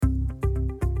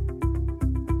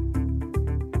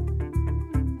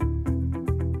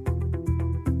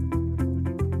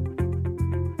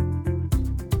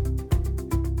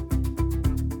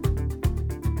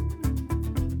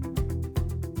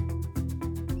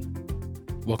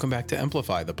Welcome back to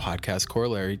Amplify, the podcast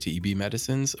corollary to EB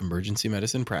Medicine's emergency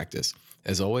medicine practice.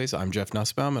 As always, I'm Jeff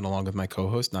Nussbaum, and along with my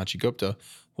co-host, Nachi Gupta,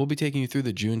 we'll be taking you through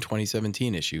the June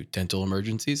 2017 issue, Dental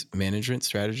Emergencies, Management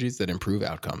Strategies that Improve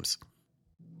Outcomes.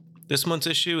 This month's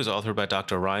issue is authored by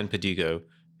Dr. Ryan Pedigo,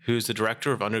 who is the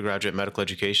Director of Undergraduate Medical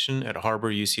Education at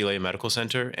Harbor UCLA Medical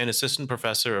Center and Assistant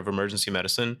Professor of Emergency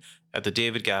Medicine at the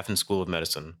David Gaffin School of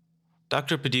Medicine.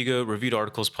 Dr. Pedigo reviewed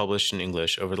articles published in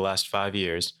English over the last 5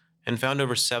 years and found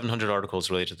over 700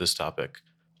 articles related to this topic.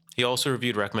 He also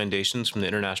reviewed recommendations from the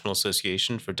International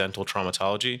Association for Dental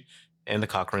Traumatology and the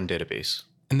Cochrane database.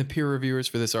 And the peer reviewers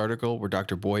for this article were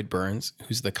Dr. Boyd Burns,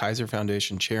 who's the Kaiser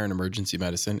Foundation Chair in Emergency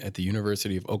Medicine at the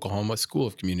University of Oklahoma School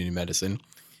of Community Medicine,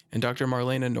 and Dr.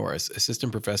 Marlena Norris,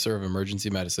 Assistant Professor of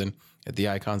Emergency Medicine at the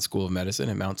Icahn School of Medicine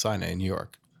at Mount Sinai in New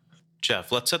York.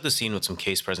 Jeff, let's set the scene with some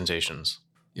case presentations.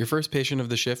 Your first patient of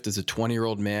the shift is a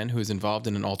 20-year-old man who is involved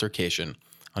in an altercation.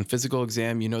 On physical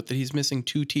exam, you note that he's missing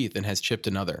 2 teeth and has chipped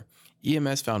another.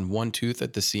 EMS found 1 tooth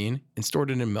at the scene and stored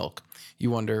it in milk.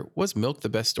 You wonder, was milk the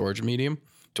best storage medium?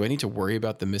 Do I need to worry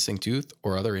about the missing tooth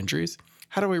or other injuries?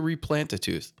 How do I replant a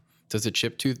tooth? Does a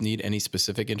chipped tooth need any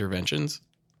specific interventions?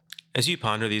 As you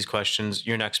ponder these questions,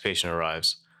 your next patient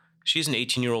arrives. She's an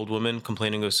 18-year-old woman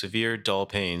complaining of severe, dull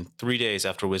pain 3 days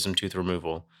after wisdom tooth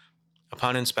removal.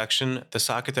 Upon inspection, the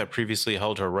socket that previously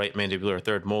held her right mandibular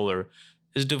third molar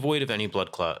is devoid of any blood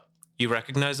clot. You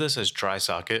recognize this as dry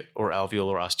socket or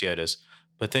alveolar osteitis,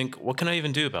 but think, what can I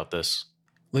even do about this?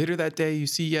 Later that day, you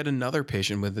see yet another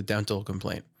patient with a dental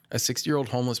complaint, a 60-year-old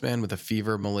homeless man with a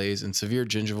fever, malaise, and severe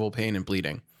gingival pain and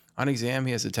bleeding. On exam,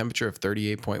 he has a temperature of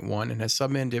 38.1 and has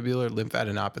submandibular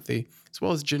lymphadenopathy, as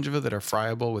well as gingiva that are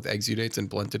friable with exudates and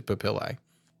blunted papillae.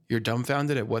 You're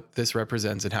dumbfounded at what this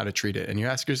represents and how to treat it, and you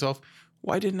ask yourself,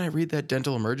 why didn't I read that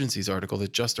Dental Emergencies article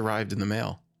that just arrived in the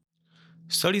mail?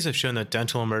 Studies have shown that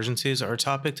dental emergencies are a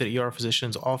topic that ER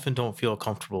physicians often don't feel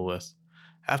comfortable with.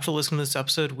 After listening to this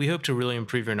episode, we hope to really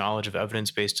improve your knowledge of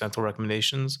evidence-based dental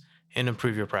recommendations and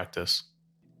improve your practice.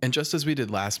 And just as we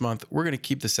did last month, we're going to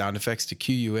keep the sound effects to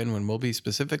cue you in when we'll be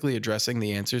specifically addressing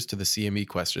the answers to the CME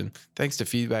question, thanks to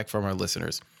feedback from our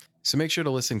listeners. So make sure to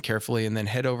listen carefully and then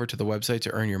head over to the website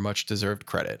to earn your much-deserved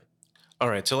credit. All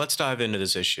right, so let's dive into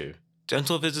this issue.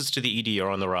 Dental visits to the ED are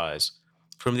on the rise.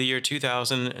 From the year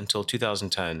 2000 until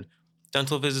 2010,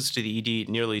 dental visits to the ED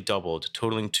nearly doubled,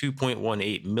 totaling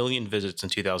 2.18 million visits in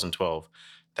 2012.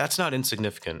 That's not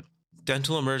insignificant.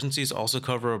 Dental emergencies also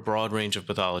cover a broad range of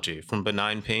pathology, from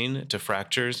benign pain to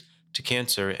fractures to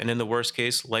cancer, and in the worst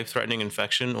case, life-threatening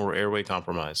infection or airway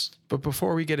compromise. But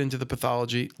before we get into the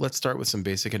pathology, let's start with some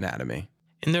basic anatomy.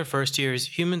 In their first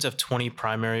years, humans have 20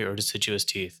 primary or deciduous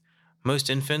teeth.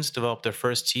 Most infants develop their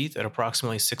first teeth at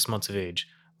approximately 6 months of age,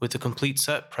 with a complete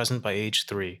set present by age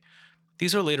 3.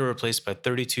 These are later replaced by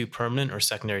 32 permanent or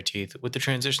secondary teeth, with the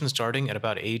transition starting at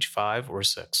about age 5 or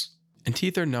 6. And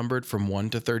teeth are numbered from 1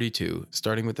 to 32,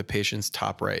 starting with the patient's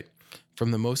top right.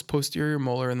 From the most posterior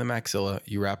molar in the maxilla,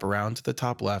 you wrap around to the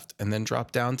top left and then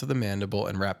drop down to the mandible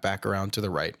and wrap back around to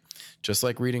the right. Just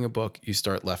like reading a book, you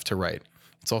start left to right.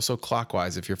 It's also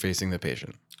clockwise if you're facing the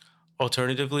patient.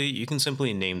 Alternatively, you can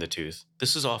simply name the tooth.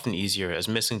 This is often easier as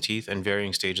missing teeth and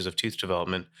varying stages of tooth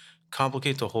development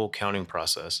complicate the whole counting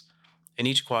process. In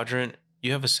each quadrant,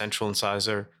 you have a central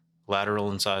incisor,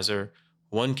 lateral incisor,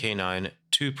 1 canine,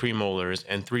 2 premolars,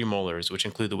 and 3 molars, which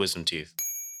include the wisdom teeth.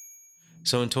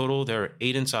 So in total, there are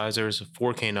 8 incisors,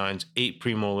 4 canines, 8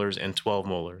 premolars, and 12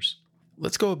 molars.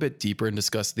 Let's go a bit deeper and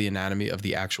discuss the anatomy of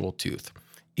the actual tooth.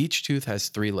 Each tooth has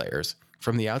 3 layers.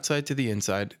 From the outside to the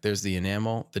inside, there's the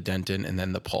enamel, the dentin, and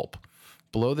then the pulp.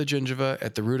 Below the gingiva,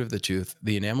 at the root of the tooth,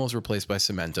 the enamel is replaced by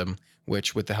cementum,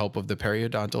 which, with the help of the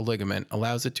periodontal ligament,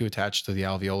 allows it to attach to the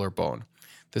alveolar bone.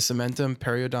 The cementum,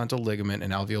 periodontal ligament,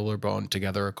 and alveolar bone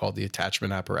together are called the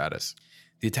attachment apparatus.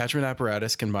 The attachment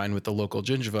apparatus combined with the local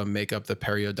gingiva make up the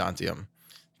periodontium.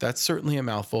 That's certainly a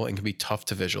mouthful and can be tough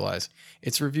to visualize.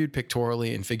 It's reviewed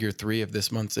pictorially in Figure 3 of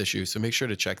this month's issue, so make sure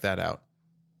to check that out.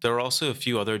 There are also a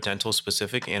few other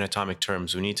dental-specific anatomic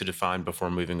terms we need to define before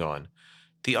moving on.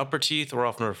 The upper teeth are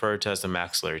often referred to as the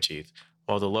maxillary teeth,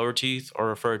 while the lower teeth are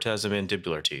referred to as the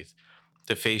mandibular teeth.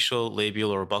 The facial, labial,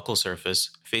 or buccal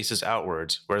surface faces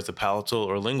outwards, whereas the palatal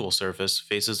or lingual surface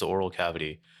faces the oral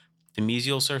cavity. The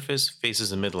mesial surface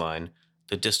faces the midline.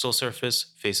 The distal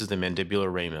surface faces the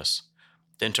mandibular ramus.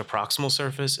 The interproximal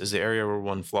surface is the area where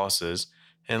one flosses.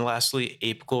 And lastly,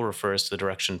 apical refers to the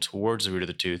direction towards the root of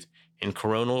the tooth, and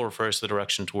coronal refers to the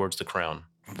direction towards the crown.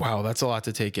 Wow, that's a lot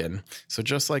to take in. So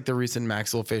just like the recent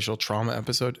maxillofacial trauma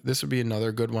episode, this would be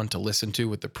another good one to listen to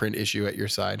with the print issue at your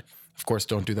side. Of course,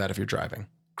 don't do that if you're driving.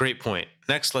 Great point.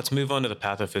 Next, let's move on to the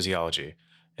pathophysiology.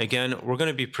 Again, we're going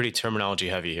to be pretty terminology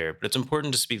heavy here, but it's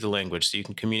important to speak the language so you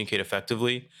can communicate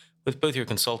effectively with both your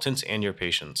consultants and your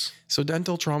patients. So,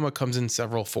 dental trauma comes in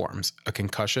several forms: a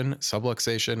concussion,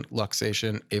 subluxation,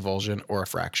 luxation, avulsion, or a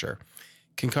fracture.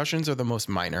 Concussions are the most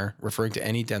minor, referring to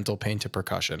any dental pain to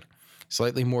percussion.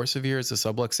 Slightly more severe is a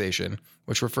subluxation,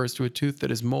 which refers to a tooth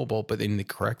that is mobile but in the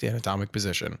correct anatomic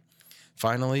position.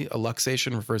 Finally, a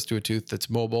luxation refers to a tooth that's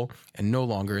mobile and no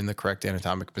longer in the correct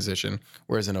anatomic position,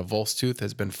 whereas an avulsed tooth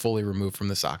has been fully removed from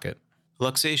the socket.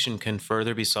 Luxation can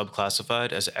further be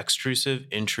subclassified as extrusive,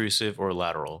 intrusive, or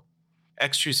lateral.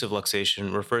 Extrusive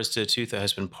luxation refers to a tooth that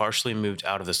has been partially moved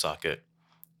out of the socket.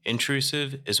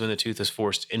 Intrusive is when the tooth is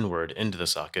forced inward into the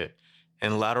socket,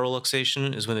 and lateral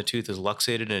luxation is when the tooth is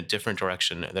luxated in a different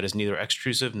direction that is neither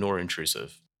extrusive nor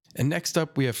intrusive. And next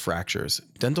up, we have fractures.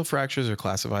 Dental fractures are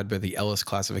classified by the Ellis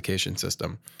classification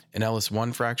system. An Ellis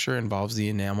 1 fracture involves the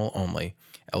enamel only.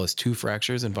 Ellis 2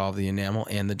 fractures involve the enamel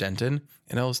and the dentin,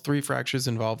 and Ellis 3 fractures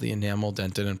involve the enamel,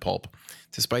 dentin, and pulp.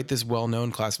 Despite this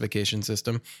well-known classification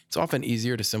system, it's often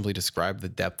easier to simply describe the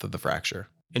depth of the fracture.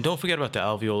 And don't forget about the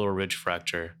alveolar ridge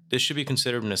fracture. This should be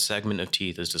considered when a segment of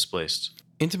teeth is displaced.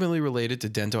 Intimately related to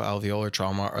dentoalveolar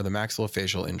trauma are the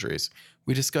maxillofacial injuries.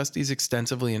 We discussed these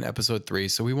extensively in episode 3,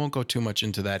 so we won't go too much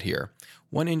into that here.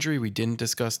 One injury we didn't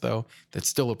discuss, though, that's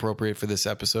still appropriate for this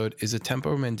episode is a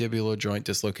temporomandibular joint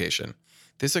dislocation.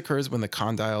 This occurs when the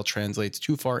condyle translates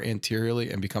too far anteriorly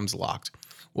and becomes locked.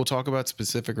 We'll talk about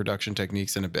specific reduction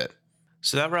techniques in a bit.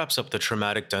 So that wraps up the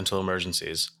traumatic dental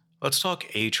emergencies. Let's talk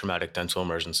atraumatic dental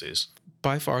emergencies.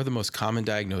 By far, the most common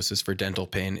diagnosis for dental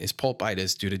pain is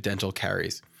pulpitis due to dental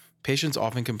caries. Patients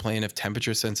often complain of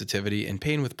temperature sensitivity and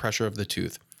pain with pressure of the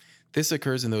tooth. This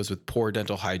occurs in those with poor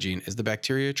dental hygiene as the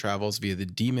bacteria travels via the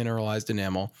demineralized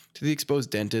enamel to the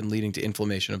exposed dentin, leading to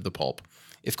inflammation of the pulp.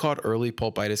 If caught early,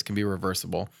 pulpitis can be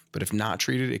reversible, but if not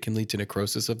treated, it can lead to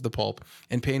necrosis of the pulp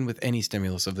and pain with any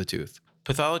stimulus of the tooth.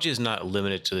 Pathology is not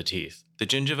limited to the teeth. The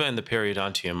gingiva and the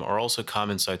periodontium are also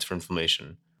common sites for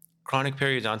inflammation. Chronic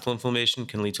periodontal inflammation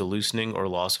can lead to loosening or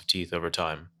loss of teeth over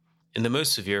time. In the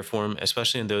most severe form,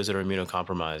 especially in those that are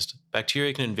immunocompromised,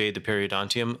 bacteria can invade the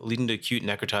periodontium, leading to acute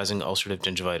necrotizing ulcerative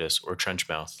gingivitis or trench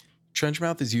mouth. Trench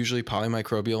mouth is usually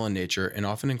polymicrobial in nature and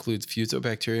often includes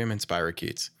Fusobacterium and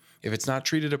spirochetes. If it's not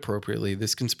treated appropriately,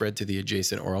 this can spread to the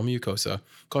adjacent oral mucosa,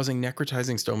 causing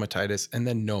necrotizing stomatitis and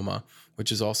then noma,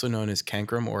 which is also known as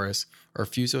cancrum oris or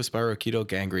fusospirochetal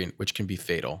gangrene, which can be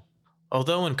fatal.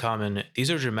 Although uncommon, these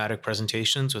are dramatic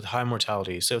presentations with high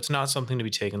mortality, so it's not something to be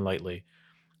taken lightly.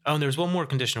 Oh, and there's one more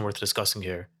condition worth discussing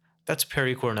here. That's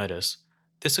pericornitis.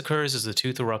 This occurs as the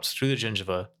tooth erupts through the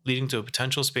gingiva, leading to a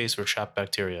potential space for trapped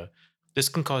bacteria. This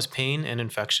can cause pain and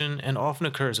infection and often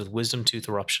occurs with wisdom tooth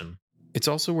eruption. It's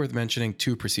also worth mentioning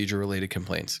 2 procedure-related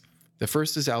complaints. The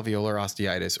first is alveolar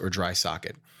osteitis or dry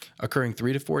socket. Occurring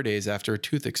 3 to 4 days after a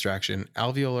tooth extraction,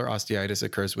 alveolar osteitis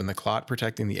occurs when the clot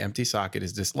protecting the empty socket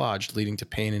is dislodged, leading to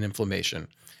pain and inflammation.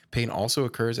 Pain also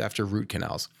occurs after root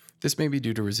canals. This may be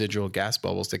due to residual gas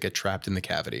bubbles that get trapped in the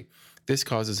cavity. This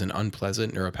causes an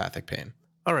unpleasant neuropathic pain.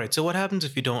 Alright, so what happens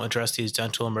if you don't address these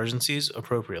dental emergencies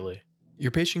appropriately?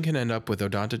 Your patient can end up with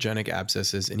odontogenic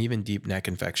abscesses and even deep neck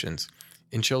infections.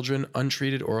 In children,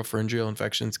 untreated oropharyngeal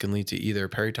infections can lead to either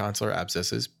peritonsillar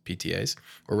abscesses, PTAs,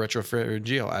 or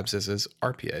retropharyngeal abscesses,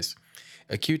 RPAs.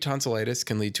 Acute tonsillitis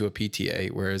can lead to a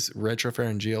PTA, whereas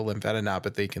retropharyngeal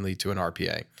lymphadenopathy can lead to an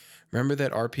RPA. Remember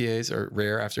that RPAs are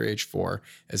rare after age 4,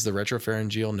 as the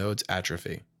retropharyngeal nodes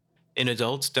atrophy. In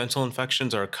adults, dental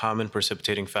infections are a common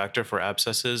precipitating factor for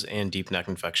abscesses and deep neck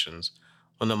infections.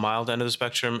 On the mild end of the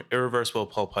spectrum, irreversible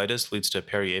pulpitis leads to a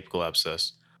periapical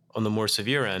abscess. On the more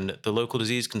severe end, the local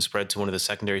disease can spread to one of the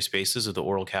secondary spaces of the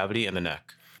oral cavity and the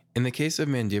neck. In the case of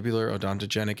mandibular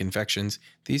odontogenic infections,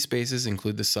 these spaces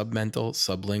include the submental,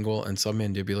 sublingual, and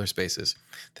submandibular spaces.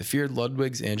 The feared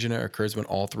Ludwig's angina occurs when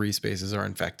all 3 spaces are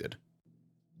infected.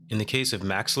 In the case of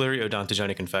maxillary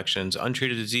odontogenic infections,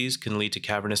 untreated disease can lead to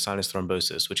cavernous sinus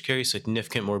thrombosis, which carries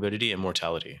significant morbidity and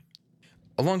mortality.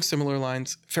 Along similar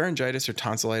lines, pharyngitis or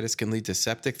tonsillitis can lead to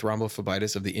septic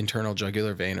thrombophlebitis of the internal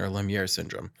jugular vein or Lemierre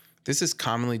syndrome. This is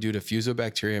commonly due to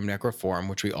Fusobacterium necrophorum,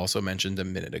 which we also mentioned a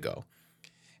minute ago.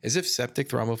 As if septic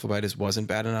thrombophlebitis wasn't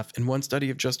bad enough, in one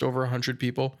study of just over 100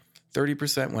 people,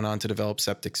 30% went on to develop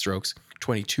septic strokes,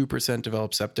 22%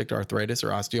 developed septic arthritis or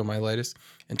osteomyelitis,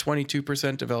 and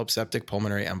 22% developed septic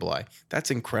pulmonary emboli.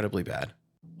 That's incredibly bad.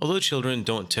 Although children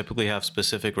don't typically have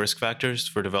specific risk factors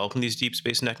for developing these deep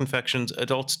space neck infections,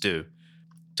 adults do.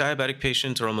 Diabetic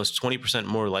patients are almost 20%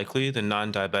 more likely than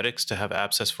non-diabetics to have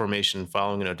abscess formation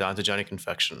following an odontogenic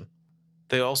infection.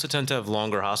 They also tend to have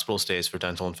longer hospital stays for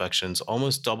dental infections,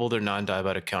 almost double their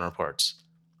non-diabetic counterparts.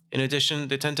 In addition,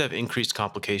 they tend to have increased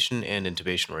complication and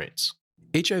intubation rates.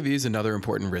 HIV is another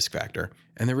important risk factor,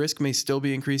 and the risk may still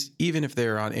be increased even if they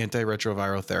are on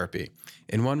antiretroviral therapy.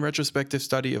 In one retrospective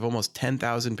study of almost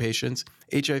 10,000 patients,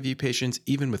 HIV patients,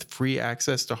 even with free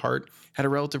access to heart, had a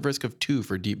relative risk of 2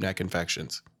 for deep neck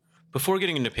infections. Before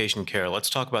getting into patient care, let's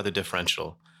talk about the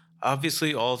differential.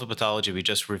 Obviously, all of the pathology we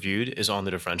just reviewed is on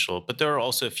the differential, but there are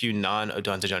also a few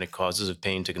non-odontogenic causes of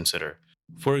pain to consider.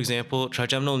 For example,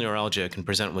 trigeminal neuralgia can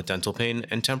present with dental pain,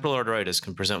 and temporal arteritis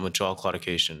can present with jaw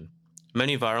claudication.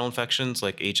 Many viral infections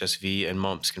like HSV and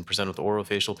mumps can present with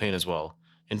orofacial pain as well.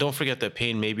 And don't forget that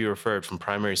pain may be referred from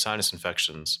primary sinus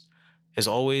infections. As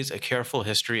always, a careful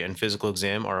history and physical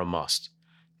exam are a must.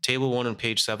 Table 1 on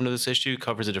page 7 of this issue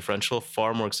covers the differential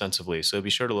far more extensively, so be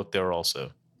sure to look there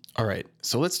also. All right,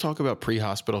 so let's talk about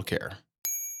pre-hospital care.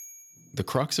 The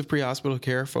crux of pre-hospital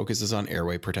care focuses on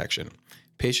airway protection.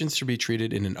 Patients should be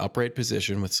treated in an upright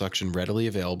position with suction readily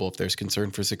available if there's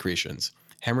concern for secretions.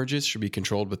 Hemorrhages should be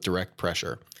controlled with direct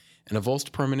pressure. An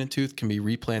avulsed permanent tooth can be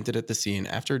replanted at the scene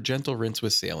after a gentle rinse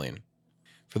with saline.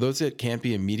 For those that can't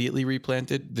be immediately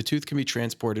replanted, the tooth can be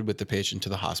transported with the patient to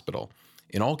the hospital.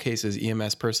 In all cases,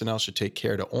 EMS personnel should take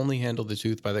care to only handle the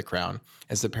tooth by the crown,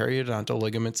 as the periodontal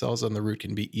ligament cells on the root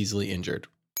can be easily injured.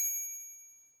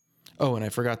 Oh, and I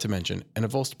forgot to mention, an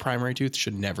avulsed primary tooth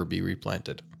should never be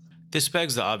replanted. This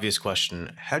begs the obvious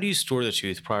question: how do you store the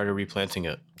tooth prior to replanting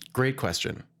it? Great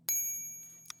question.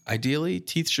 Ideally,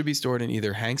 teeth should be stored in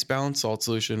either Hank's balanced salt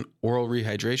solution, oral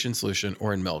rehydration solution,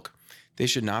 or in milk. They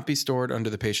should not be stored under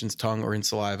the patient's tongue or in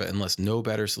saliva unless no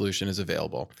better solution is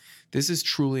available. This is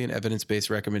truly an evidence-based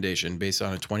recommendation based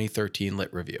on a 2013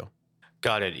 Lit review.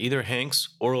 Got it. Either Hank's,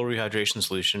 oral rehydration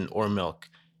solution, or milk.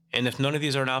 And if none of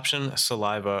these are an option,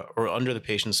 saliva or under the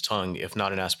patient's tongue if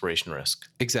not an aspiration risk.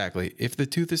 Exactly. If the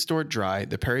tooth is stored dry,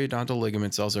 the periodontal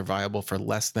ligament cells are viable for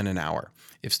less than an hour.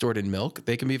 If stored in milk,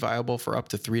 they can be viable for up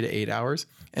to 3 to 8 hours.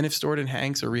 And if stored in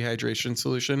Hank's or rehydration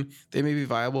solution, they may be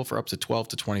viable for up to 12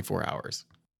 to 24 hours.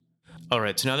 All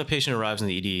right, so now the patient arrives in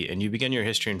the ED and you begin your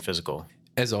history and physical.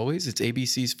 As always, it's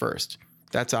ABCs first.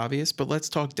 That's obvious, but let's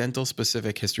talk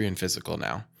dental-specific history and physical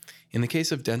now. In the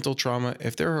case of dental trauma,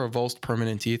 if there are avulsed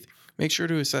permanent teeth, make sure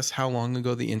to assess how long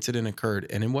ago the incident occurred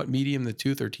and in what medium the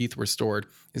tooth or teeth were stored,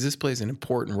 as this plays an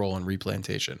important role in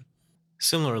replantation.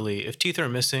 Similarly, if teeth are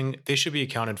missing, they should be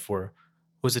accounted for.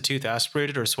 Was the tooth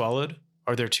aspirated or swallowed?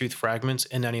 Are there tooth fragments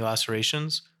and any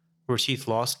lacerations? Were teeth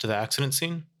lost to the accident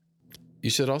scene? You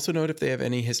should also note if they have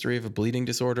any history of a bleeding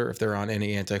disorder, if they're on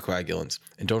any anticoagulants,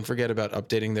 and don't forget about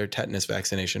updating their tetanus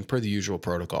vaccination per the usual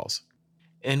protocols.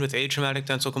 And with atraumatic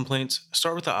dental complaints,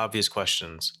 start with the obvious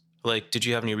questions, like did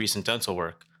you have any recent dental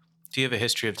work? Do you have a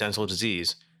history of dental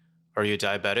disease? Are you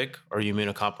diabetic? Are you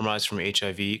immunocompromised from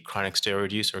HIV, chronic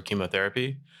steroid use, or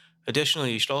chemotherapy?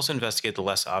 Additionally, you should also investigate the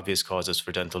less obvious causes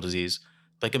for dental disease,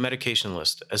 like a medication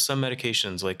list, as some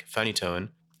medications like phenytoin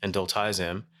and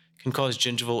diltiazem can cause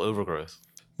gingival overgrowth.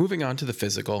 Moving on to the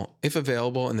physical, if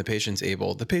available and the patient's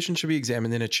able, the patient should be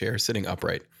examined in a chair sitting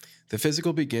upright. The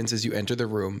physical begins as you enter the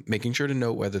room, making sure to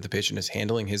note whether the patient is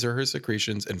handling his or her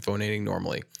secretions and phonating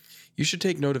normally. You should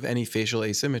take note of any facial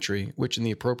asymmetry, which in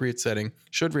the appropriate setting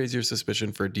should raise your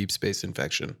suspicion for a deep space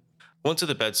infection. Once at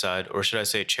the bedside, or should I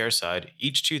say chairside,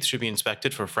 each tooth should be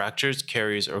inspected for fractures,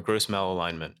 caries, or gross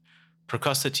malalignment.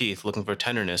 Percuss the teeth looking for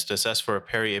tenderness to assess for a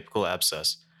periapical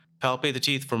abscess. Palpate the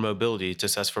teeth for mobility to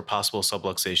assess for possible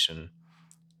subluxation.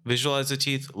 Visualize the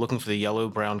teeth looking for the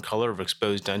yellow-brown color of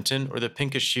exposed dentin or the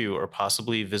pinkish hue or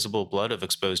possibly visible blood of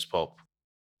exposed pulp.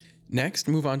 Next,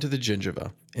 move on to the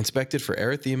gingiva. Inspect it for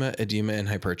erythema, edema, and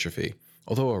hypertrophy.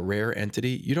 Although a rare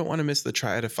entity, you don't want to miss the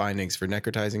triad of findings for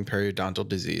necrotizing periodontal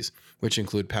disease, which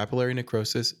include papillary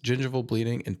necrosis, gingival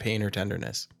bleeding, and pain or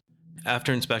tenderness.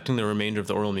 After inspecting the remainder of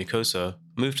the oral mucosa,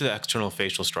 move to the external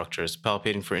facial structures,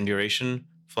 palpating for induration,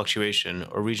 fluctuation,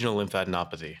 or regional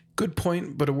lymphadenopathy. Good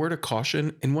point, but a word of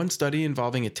caution. In one study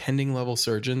involving attending level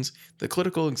surgeons, the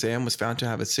clinical exam was found to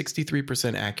have a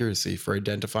 63% accuracy for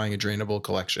identifying a drainable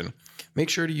collection. Make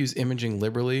sure to use imaging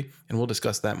liberally, and we'll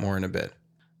discuss that more in a bit.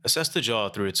 Assess the jaw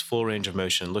through its full range of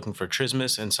motion, looking for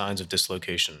trismus and signs of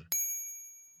dislocation.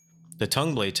 The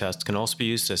tongue blade test can also be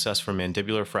used to assess for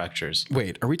mandibular fractures.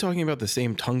 Wait, are we talking about the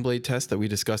same tongue blade test that we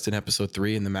discussed in episode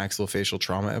 3 in the maxillofacial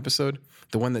trauma episode?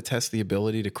 The one that tests the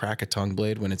ability to crack a tongue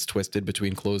blade when it's twisted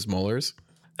between closed molars?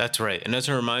 That's right, and as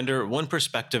a reminder, one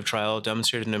prospective trial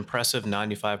demonstrated an impressive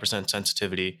 95%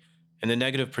 sensitivity and a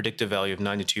negative predictive value of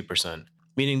 92%,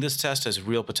 meaning this test has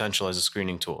real potential as a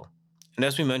screening tool. And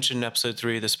as we mentioned in episode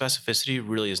 3, the specificity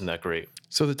really isn't that great.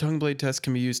 So the tongue blade test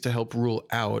can be used to help rule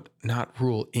out, not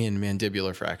rule in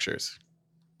mandibular fractures.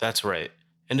 That's right.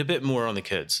 And a bit more on the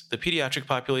kids. The pediatric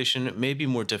population may be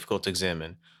more difficult to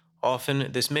examine.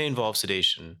 Often, this may involve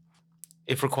sedation.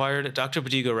 If required, Dr.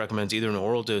 Padigo recommends either an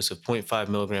oral dose of 0.5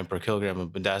 mg per kilogram of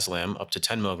midazolam up to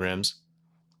 10 milligrams,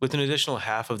 with an additional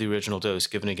half of the original dose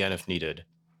given again if needed.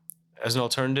 As an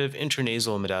alternative,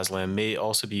 intranasal midazolam may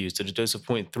also be used at a dose of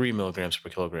 0.3 milligrams per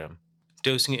kilogram.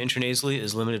 Dosing intranasally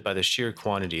is limited by the sheer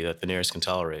quantity that the nurse can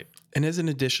tolerate. And as an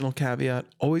additional caveat,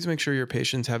 always make sure your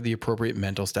patients have the appropriate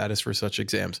mental status for such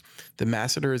exams. The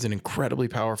masseter is an incredibly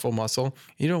powerful muscle.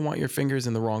 You don't want your fingers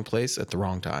in the wrong place at the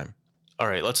wrong time.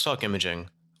 Alright, let's talk imaging.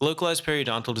 Localized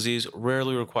periodontal disease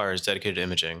rarely requires dedicated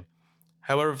imaging.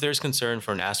 However, if there's concern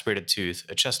for an aspirated tooth,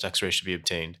 a chest x-ray should be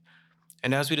obtained.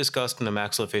 And as we discussed in the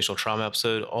maxillofacial trauma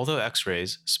episode, although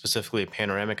x-rays, specifically a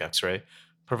panoramic x-ray,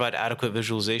 provide adequate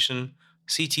visualization,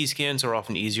 CT scans are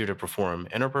often easier to perform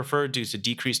and are preferred due to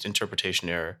decreased interpretation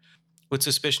error. With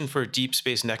suspicion for a deep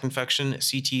space neck infection,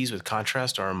 CTs with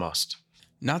contrast are a must.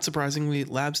 Not surprisingly,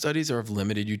 lab studies are of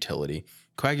limited utility.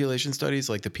 Coagulation studies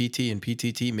like the PT and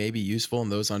PTT may be useful in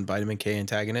those on vitamin K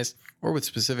antagonists or with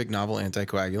specific novel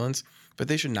anticoagulants, but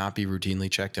they should not be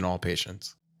routinely checked in all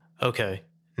patients. Okay,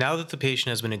 now that the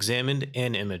patient has been examined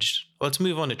and imaged, let's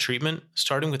move on to treatment,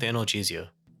 starting with analgesia.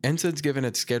 NSAIDs given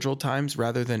at scheduled times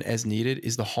rather than as needed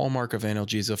is the hallmark of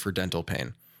analgesia for dental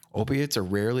pain. Opiates are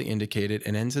rarely indicated,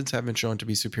 and NSAIDs have been shown to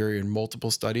be superior in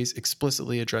multiple studies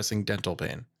explicitly addressing dental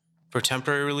pain. For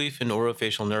temporary relief, an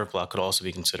orofacial nerve block could also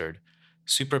be considered.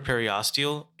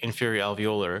 Supraperiosteal, inferior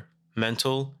alveolar,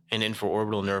 mental, and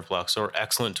infraorbital nerve blocks are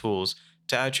excellent tools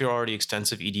to add to your already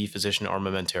extensive ED physician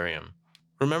armamentarium.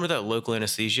 Remember that local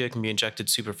anesthesia can be injected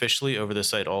superficially over the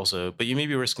site also, but you may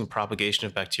be risking propagation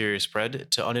of bacteria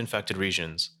spread to uninfected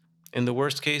regions. In the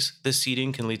worst case, this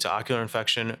seeding can lead to ocular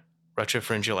infection,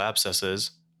 retropharyngeal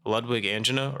abscesses, Ludwig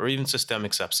angina, or even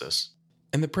systemic sepsis.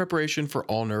 And the preparation for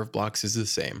all nerve blocks is the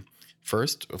same.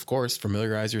 First, of course,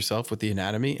 familiarize yourself with the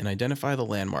anatomy and identify the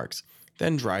landmarks.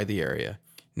 Then dry the area.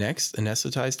 Next,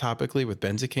 anesthetize topically with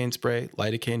benzocaine spray,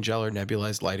 lidocaine gel, or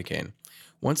nebulized lidocaine.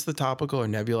 Once the topical or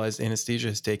nebulized anesthesia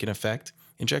has taken effect,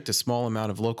 inject a small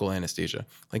amount of local anesthesia,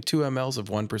 like 2 mL of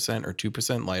 1% or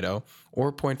 2% lido,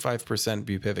 or 0.5%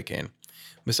 bupivacaine.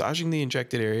 Massaging the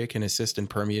injected area can assist in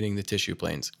permeating the tissue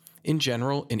planes. In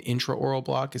general, an intraoral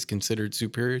block is considered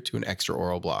superior to an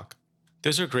extraoral block.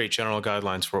 Those are great general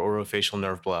guidelines for orofacial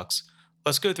nerve blocks.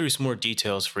 Let's go through some more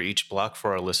details for each block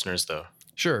for our listeners, though.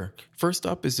 Sure. First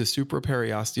up is the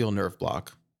supraperiosteal nerve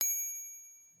block.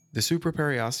 The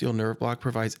supraperiosteal nerve block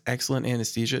provides excellent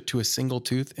anesthesia to a single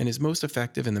tooth and is most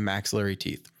effective in the maxillary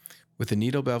teeth. With the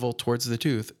needle bevel towards the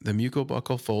tooth, the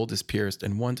mucobuccal fold is pierced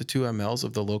and 1 to 2 mL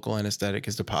of the local anesthetic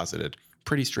is deposited.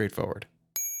 Pretty straightforward.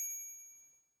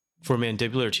 For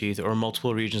mandibular teeth or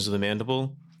multiple regions of the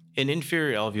mandible, an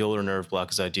inferior alveolar nerve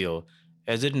block is ideal,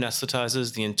 as it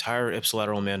anesthetizes the entire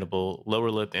ipsilateral mandible,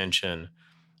 lower lip, and chin.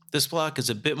 This block is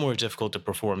a bit more difficult to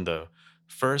perform though.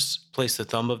 First, place the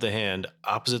thumb of the hand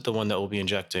opposite the one that will be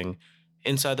injecting,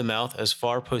 inside the mouth as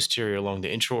far posterior along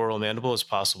the intraoral mandible as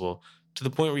possible, to the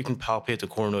point where you can palpate the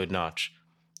coronoid notch.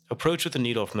 Approach with the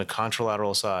needle from the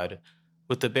contralateral side,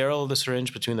 with the barrel of the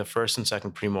syringe between the first and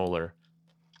second premolar.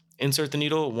 Insert the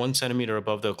needle 1 centimeter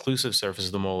above the occlusive surface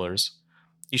of the molars.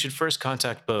 You should first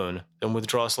contact bone, then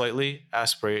withdraw slightly,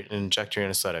 aspirate, and inject your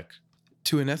anesthetic.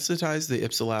 To anesthetize the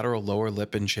ipsilateral lower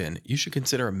lip and chin, you should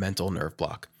consider a mental nerve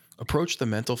block. Approach the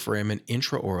mental foramen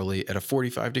intraorally at a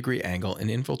 45-degree angle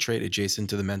and infiltrate adjacent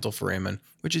to the mental foramen,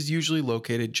 which is usually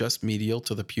located just medial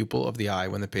to the pupil of the eye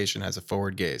when the patient has a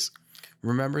forward gaze.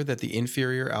 Remember that the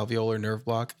inferior alveolar nerve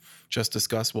block just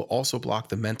discussed will also block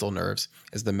the mental nerves,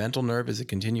 as the mental nerve is a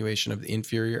continuation of the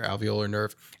inferior alveolar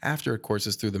nerve after it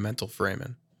courses through the mental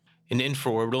foramen. An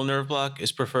infraorbital nerve block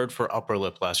is preferred for upper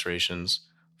lip lacerations.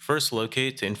 First,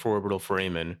 locate the infraorbital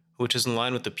foramen, which is in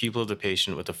line with the pupil of the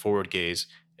patient with a forward gaze,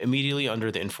 immediately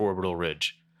under the infraorbital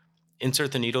ridge.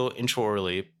 Insert the needle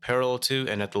intraorally, parallel to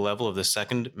and at the level of the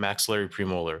second maxillary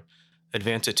premolar.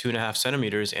 Advance it 2.5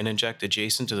 centimeters and inject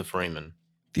adjacent to the foramen.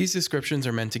 These descriptions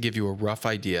are meant to give you a rough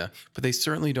idea, but they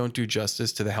certainly don't do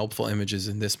justice to the helpful images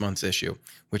in this month's issue,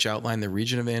 which outline the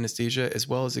region of anesthesia as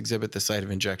well as exhibit the site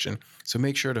of injection, so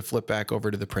make sure to flip back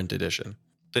over to the print edition.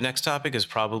 The next topic is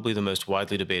probably the most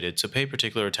widely debated, so pay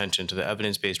particular attention to the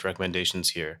evidence-based recommendations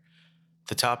here.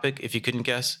 The topic, if you couldn't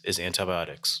guess, is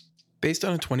antibiotics. Based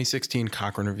on a 2016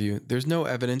 Cochrane review, there's no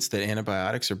evidence that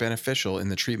antibiotics are beneficial in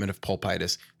the treatment of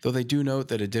pulpitis, though they do note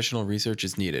that additional research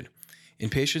is needed. In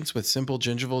patients with simple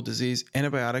gingival disease,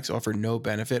 antibiotics offer no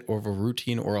benefit over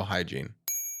routine oral hygiene.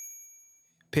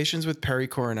 Patients with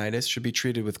pericoronitis should be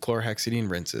treated with chlorhexidine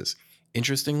rinses.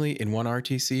 Interestingly, in one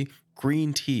RTC,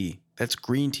 Green tea. That's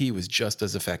green tea was just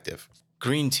as effective.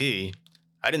 Green tea?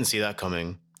 I didn't see that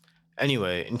coming.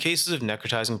 Anyway, in cases of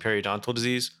necrotizing periodontal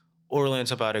disease, oral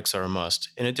antibiotics are a must,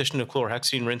 in addition to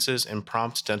chlorhexidine rinses and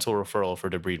prompt dental referral for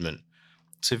debridement.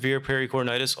 Severe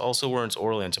pericornitis also warrants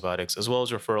oral antibiotics, as well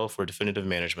as referral for definitive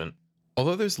management.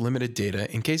 Although there's limited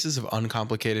data, in cases of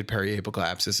uncomplicated periapical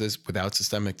abscesses without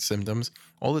systemic symptoms,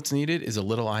 all that's needed is a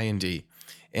little IND.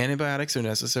 Antibiotics are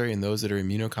necessary in those that are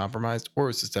immunocompromised or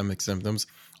with systemic symptoms,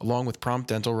 along with prompt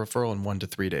dental referral in 1 to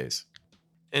 3 days.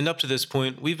 And up to this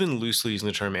point, we've been loosely using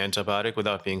the term antibiotic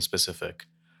without being specific.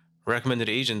 Recommended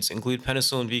agents include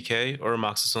penicillin VK or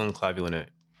amoxicillin clavulanate.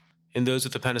 In those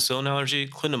with a penicillin allergy,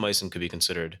 clindamycin could be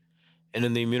considered. And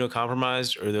in the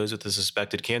immunocompromised or those with a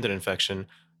suspected candida infection,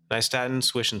 nystatin,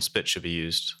 swish, and spit should be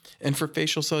used. And for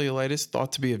facial cellulitis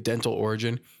thought to be of dental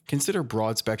origin, consider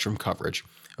broad spectrum coverage.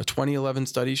 A 2011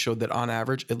 study showed that on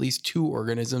average, at least 2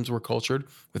 organisms were cultured,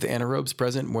 with anaerobes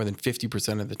present more than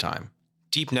 50% of the time.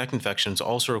 Deep neck infections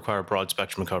also require broad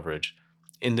spectrum coverage.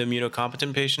 In the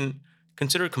immunocompetent patient,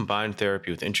 consider combined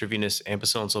therapy with intravenous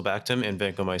ampicillin sulbactam and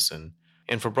vancomycin.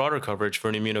 And for broader coverage for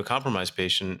an immunocompromised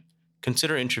patient,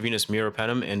 consider intravenous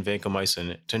meropenem and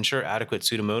vancomycin to ensure adequate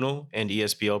pseudomonal and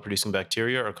ESBL-producing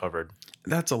bacteria are covered.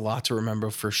 That's a lot to remember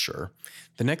for sure.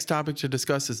 The next topic to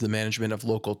discuss is the management of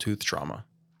local tooth trauma.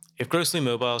 If grossly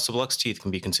mobile, sublux teeth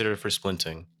can be considered for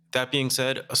splinting. That being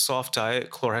said, a soft diet,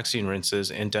 chlorhexidine rinses,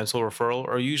 and dental referral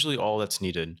are usually all that's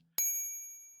needed.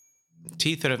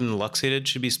 Teeth that have been luxated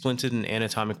should be splinted in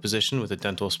anatomic position with a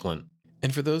dental splint.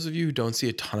 And for those of you who don't see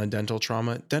a ton of dental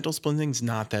trauma, dental splinting's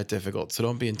not that difficult, so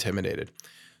don't be intimidated.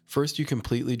 First, you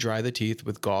completely dry the teeth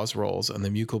with gauze rolls on the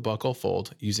mucobuccal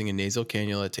fold using a nasal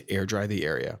cannula to air dry the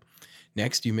area.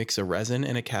 Next, you mix a resin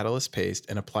and a catalyst paste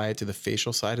and apply it to the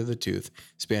facial side of the tooth,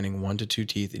 spanning 1 to 2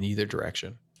 teeth in either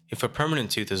direction. If a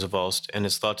permanent tooth is avulsed and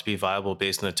is thought to be viable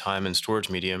based on the time and storage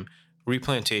medium,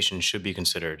 replantation should be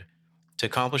considered. To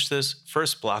accomplish this,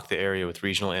 first block the area with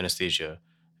regional anesthesia.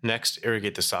 Next,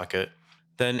 irrigate the socket.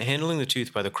 Then, handling the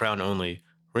tooth by the crown only,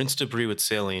 rinse debris with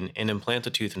saline and implant the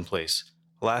tooth in place.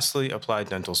 Lastly, apply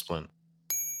dental splint.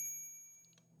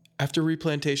 After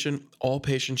replantation, all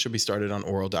patients should be started on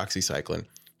oral doxycycline.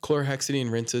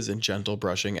 Chlorhexidine rinses and gentle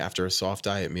brushing after a soft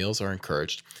diet meals are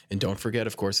encouraged. And don't forget,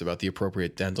 of course, about the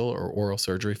appropriate dental or oral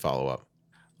surgery follow-up.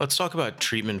 Let's talk about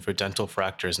treatment for dental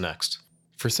fractures next.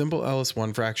 For simple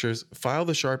LS1 fractures, file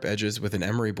the sharp edges with an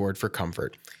emery board for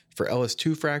comfort. For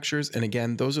LS2 fractures, and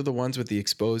again, those are the ones with the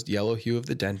exposed yellow hue of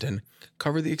the dentin,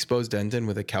 cover the exposed dentin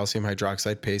with a calcium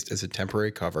hydroxide paste as a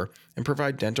temporary cover and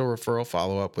provide dental referral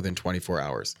follow-up within 24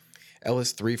 hours.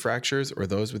 LS3 fractures, or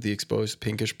those with the exposed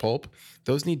pinkish pulp,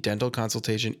 those need dental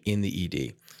consultation in the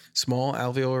ED. Small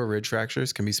alveolar ridge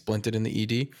fractures can be splinted in the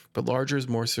ED, but larger,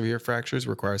 more severe fractures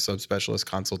require subspecialist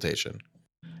consultation.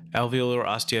 Alveolar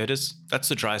osteitis, that's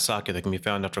the dry socket that can be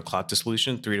found after clot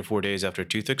dissolution 3 to 4 days after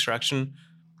tooth extraction.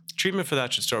 Treatment for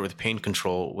that should start with pain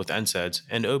control with NSAIDs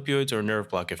and opioids or nerve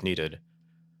block if needed.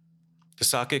 The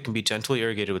socket can be gently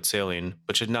irrigated with saline,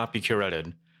 but should not be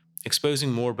curetted.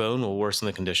 Exposing more bone will worsen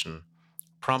the condition.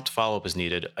 Prompt follow-up is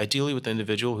needed, ideally with the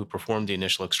individual who performed the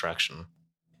initial extraction.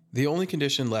 The only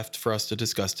condition left for us to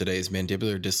discuss today is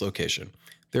mandibular dislocation.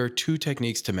 There are 2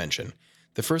 techniques to mention.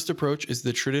 The first approach is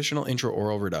the traditional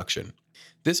intraoral reduction.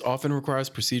 This often requires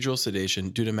procedural sedation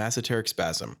due to masseteric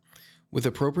spasm. With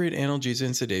appropriate analgesia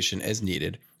and sedation as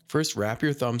needed, first wrap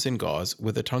your thumbs in gauze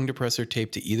with a tongue depressor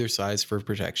taped to either side for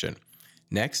protection.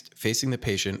 Next, facing the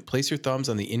patient, place your thumbs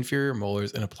on the inferior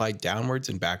molars and apply downwards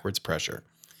and backwards pressure.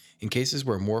 In cases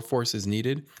where more force is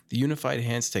needed, the unified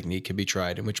hands technique can be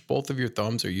tried, in which both of your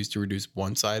thumbs are used to reduce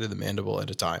one side of the mandible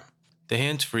at a time. The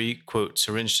hands-free,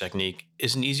 syringe technique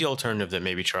is an easy alternative that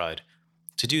may be tried.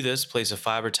 To do this, place a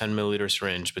 5 or 10 milliliter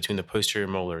syringe between the posterior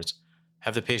molars.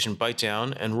 Have the patient bite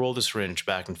down and roll the syringe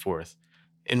back and forth.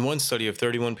 In one study of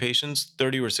 31 patients,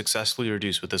 30 were successfully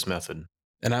reduced with this method.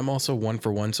 And I'm also 1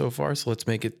 for 1 so far, so let's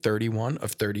make it 31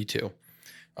 of 32.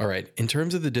 All right, in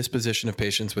terms of the disposition of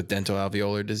patients with dental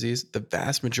alveolar disease, the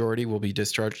vast majority will be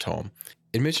discharged home.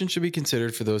 Admission should be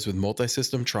considered for those with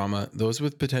multisystem trauma, those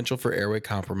with potential for airway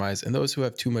compromise, and those who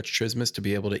have too much trismus to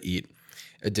be able to eat.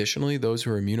 Additionally, those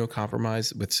who are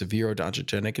immunocompromised with severe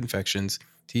odontogenic infections,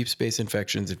 deep space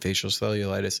infections, and facial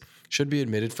cellulitis should be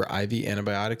admitted for IV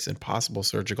antibiotics and possible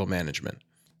surgical management.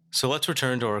 So let's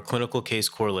return to our clinical case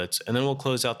correlates, and then we'll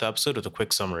close out the episode with a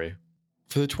quick summary.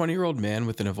 For the 20-year-old man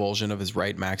with an avulsion of his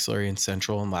right maxillary and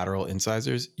central and lateral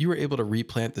incisors, you were able to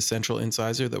replant the central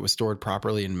incisor that was stored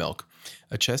properly in milk.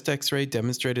 A chest x-ray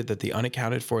demonstrated that the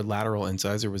unaccounted for lateral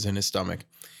incisor was in his stomach.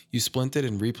 You splinted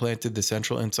and replanted the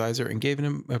central incisor and gave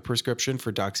him a prescription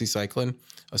for doxycycline,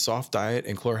 a soft diet,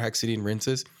 and chlorhexidine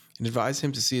rinses, and advised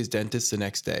him to see his dentist the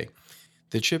next day.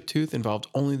 The chipped tooth involved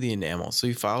only the enamel, so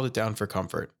you filed it down for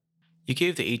comfort. You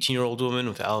gave the 18-year-old woman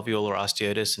with alveolar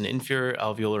osteitis an inferior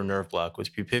alveolar nerve block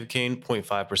with bupivacaine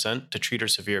 0.5% to treat her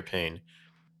severe pain.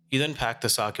 You then packed the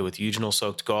socket with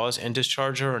eugenol-soaked gauze and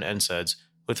discharged her on NSAIDs,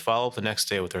 with follow-up the next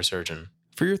day with her surgeon.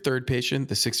 For your third patient,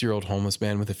 the 6-year-old homeless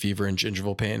man with a fever and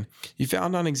gingival pain, you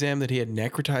found on exam that he had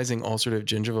necrotizing ulcerative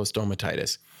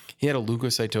gingivostomatitis. He had a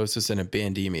leukocytosis and a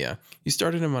bandemia. You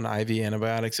started him on IV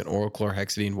antibiotics and oral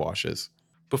chlorhexidine washes.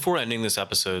 Before ending this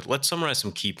episode, let's summarize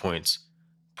some key points.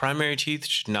 Primary teeth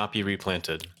should not be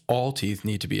replanted. All teeth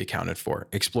need to be accounted for.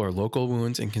 Explore local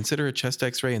wounds and consider a chest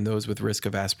x-ray in those with risk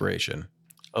of aspiration.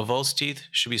 Avulsed teeth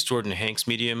should be stored in Hank's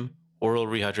medium, oral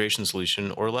rehydration solution,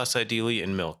 or less ideally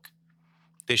in milk.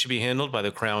 They should be handled by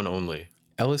the crown only.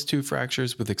 LS2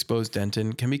 fractures with exposed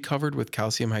dentin can be covered with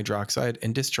calcium hydroxide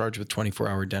and discharged with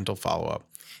 24-hour dental follow-up.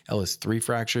 LS3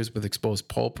 fractures with exposed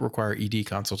pulp require ED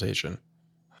consultation.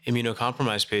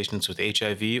 Immunocompromised patients with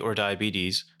HIV or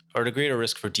diabetes are at a greater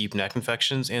risk for deep neck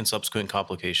infections and subsequent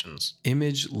complications.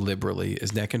 Image liberally,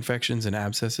 as neck infections and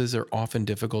abscesses are often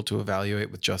difficult to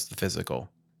evaluate with just the physical.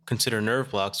 Consider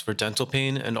nerve blocks for dental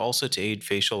pain and also to aid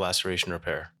facial laceration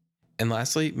repair. And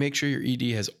lastly, make sure your ED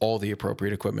has all the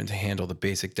appropriate equipment to handle the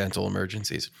basic dental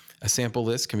emergencies. A sample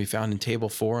list can be found in Table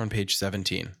 4 on page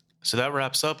 17. So that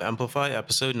wraps up Amplify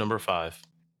episode number 5.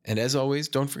 And as always,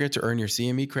 don't forget to earn your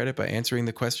CME credit by answering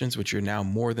the questions which you're now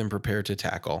more than prepared to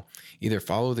tackle. Either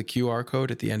follow the QR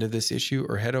code at the end of this issue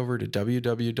or head over to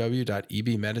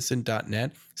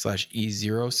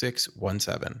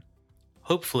www.ebmedicine.net/E0617.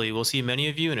 Hopefully, we'll see many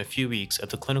of you in a few weeks at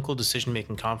the Clinical Decision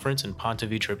Making Conference in Ponte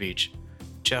Vedra Beach.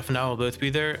 Jeff and I will both be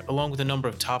there, along with a number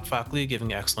of top faculty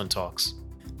giving excellent talks.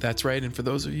 That's right, and for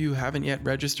those of you who haven't yet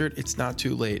registered, it's not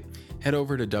too late. Head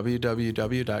over to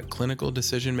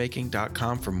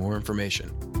www.clinicaldecisionmaking.com for more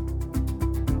information.